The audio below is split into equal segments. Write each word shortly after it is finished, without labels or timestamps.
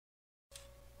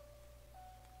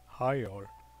Hi all,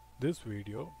 this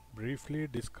video briefly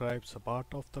describes a part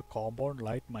of the compound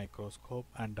light microscope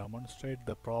and demonstrate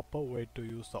the proper way to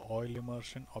use the oil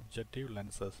immersion objective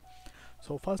lenses.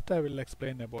 So first I will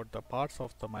explain about the parts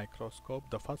of the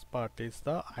microscope. The first part is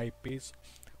the eyepiece,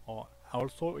 or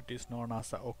also it is known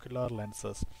as the ocular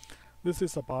lenses. This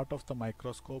is a part of the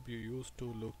microscope you use to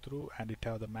look through, and it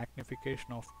have the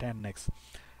magnification of 10x.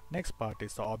 Next part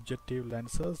is the objective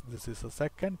lenses. This is the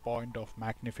second point of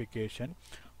magnification.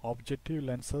 Objective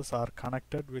lenses are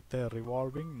connected with a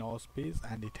revolving nosepiece,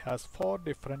 and it has four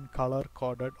different color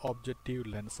coded objective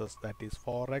lenses, that is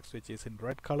 4x which is in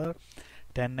red color,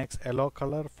 10x yellow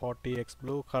color, 40x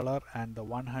blue color, and the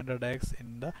 100x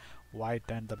in the white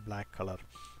and the black color.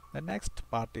 The next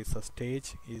part is a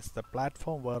stage, is the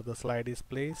platform where the slide is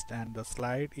placed, and the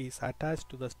slide is attached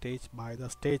to the stage by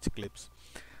the stage clips.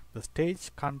 The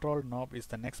stage control knob is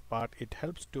the next part. It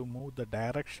helps to move the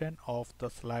direction of the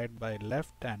slide by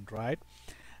left and right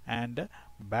and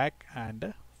back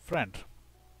and front.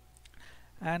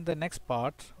 And the next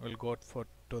part will go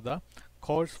to the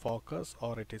coarse focus,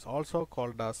 or it is also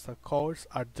called as the coarse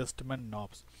adjustment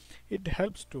knobs. It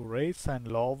helps to raise and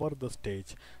lower the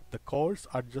stage. The coarse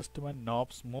adjustment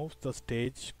knobs moves the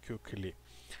stage quickly.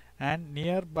 And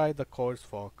nearby the coarse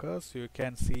focus you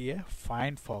can see a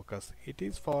fine focus. It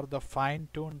is for the fine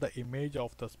tune the image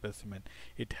of the specimen.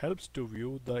 It helps to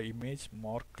view the image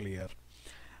more clear.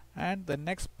 And the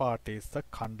next part is the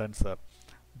condenser.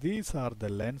 These are the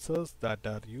lenses that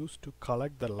are used to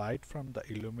collect the light from the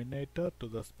illuminator to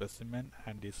the specimen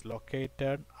and is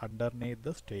located underneath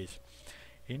the stage.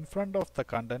 In front of the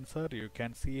condenser you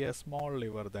can see a small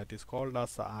lever that is called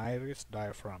as the iris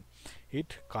diaphragm.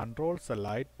 It controls the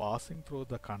light passing through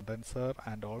the condenser,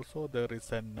 and also there is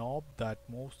a knob that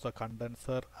moves the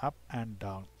condenser up and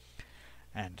down.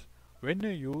 And when you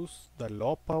use the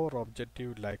low power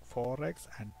objective like 4x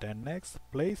and 10x,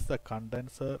 place the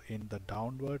condenser in the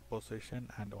downward position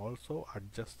and also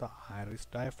adjust the iris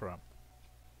diaphragm.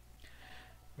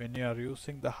 When you are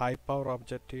using the high power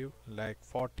objective like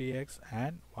 40x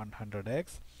and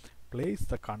 100x, place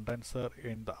the condenser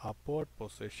in the upward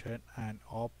position and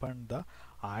open the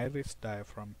iris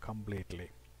diaphragm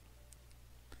completely.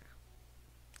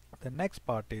 The next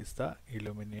part is the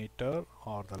illuminator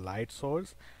or the light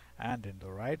source, and in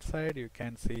the right side you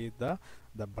can see the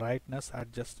brightness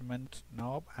adjustment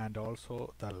knob and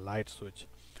also the light switch.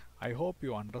 I hope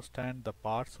you understand the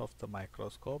parts of the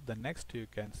microscope. The next you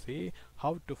can see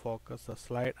how to focus the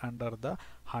slide under the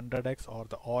 100x or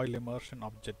the oil immersion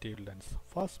objective lens.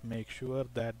 First, make sure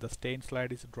that the stain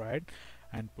slide is dried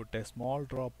and put a small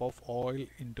drop of oil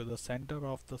into the center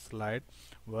of the slide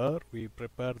where we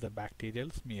prepare the bacterial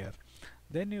smear.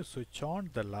 Then you switch on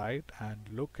the light and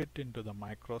look it into the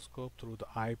microscope through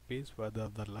the eyepiece whether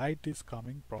the light is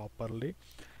coming properly,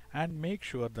 and make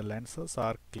sure the lenses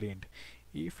are cleaned.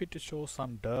 If it shows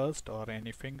some dust or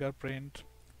any fingerprint,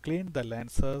 clean the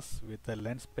lenses with a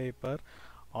lens paper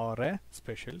or a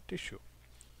special tissue.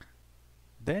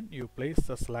 Then you place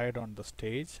the slide on the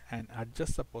stage and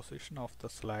adjust the position of the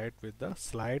slide with the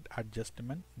slide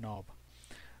adjustment knob.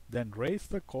 Then raise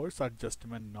the coarse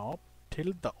adjustment knob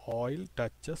till the oil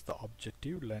touches the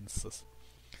objective lenses.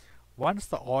 Once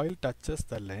the oil touches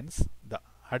the lens,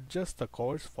 adjust the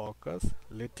coarse focus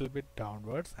little bit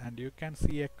downwards, and you can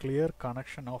see a clear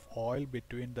connection of oil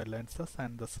between the lenses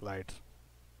and the slides.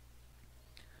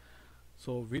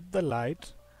 So with the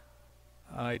light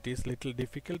it is little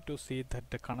difficult to see that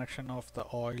the connection of the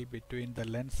oil between the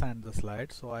lens and the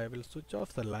slide. So I will switch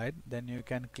off the light, then you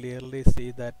can clearly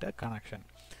see that connection.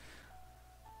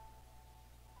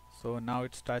 So now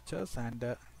it touches and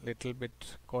a little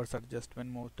bit coarse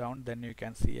adjustment moves down, then you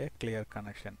can see a clear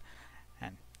connection.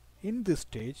 And in this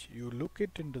stage you look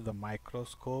it into the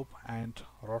microscope and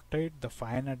rotate the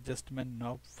fine adjustment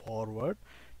knob forward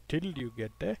till you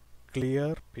get a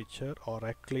clear picture or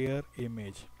a clear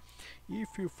image.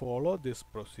 If you follow this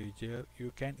procedure,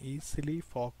 you can easily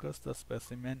focus the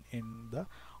specimen in the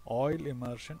oil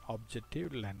immersion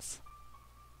objective lens.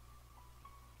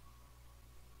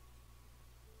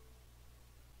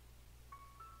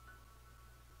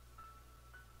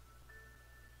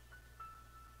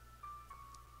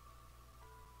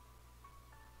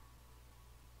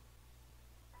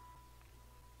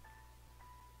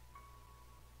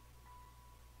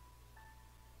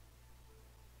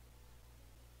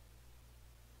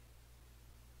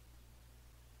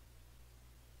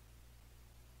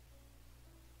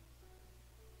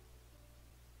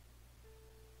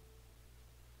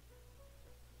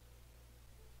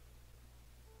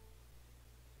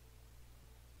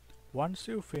 Once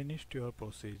you finished your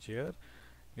procedure,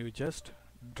 you just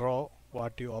draw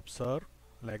what you observe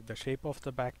like the shape of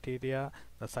the bacteria,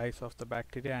 the size of the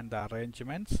bacteria and the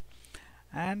arrangements.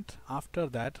 And after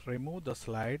that, remove the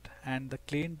slide and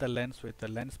clean the lens with a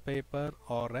lens paper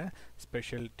or a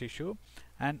special tissue,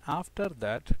 and after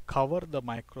that cover the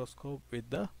microscope with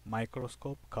the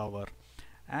microscope cover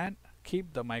and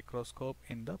keep the microscope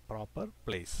in the proper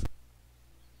place.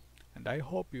 And I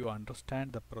hope you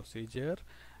understand the procedure,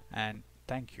 and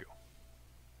thank you.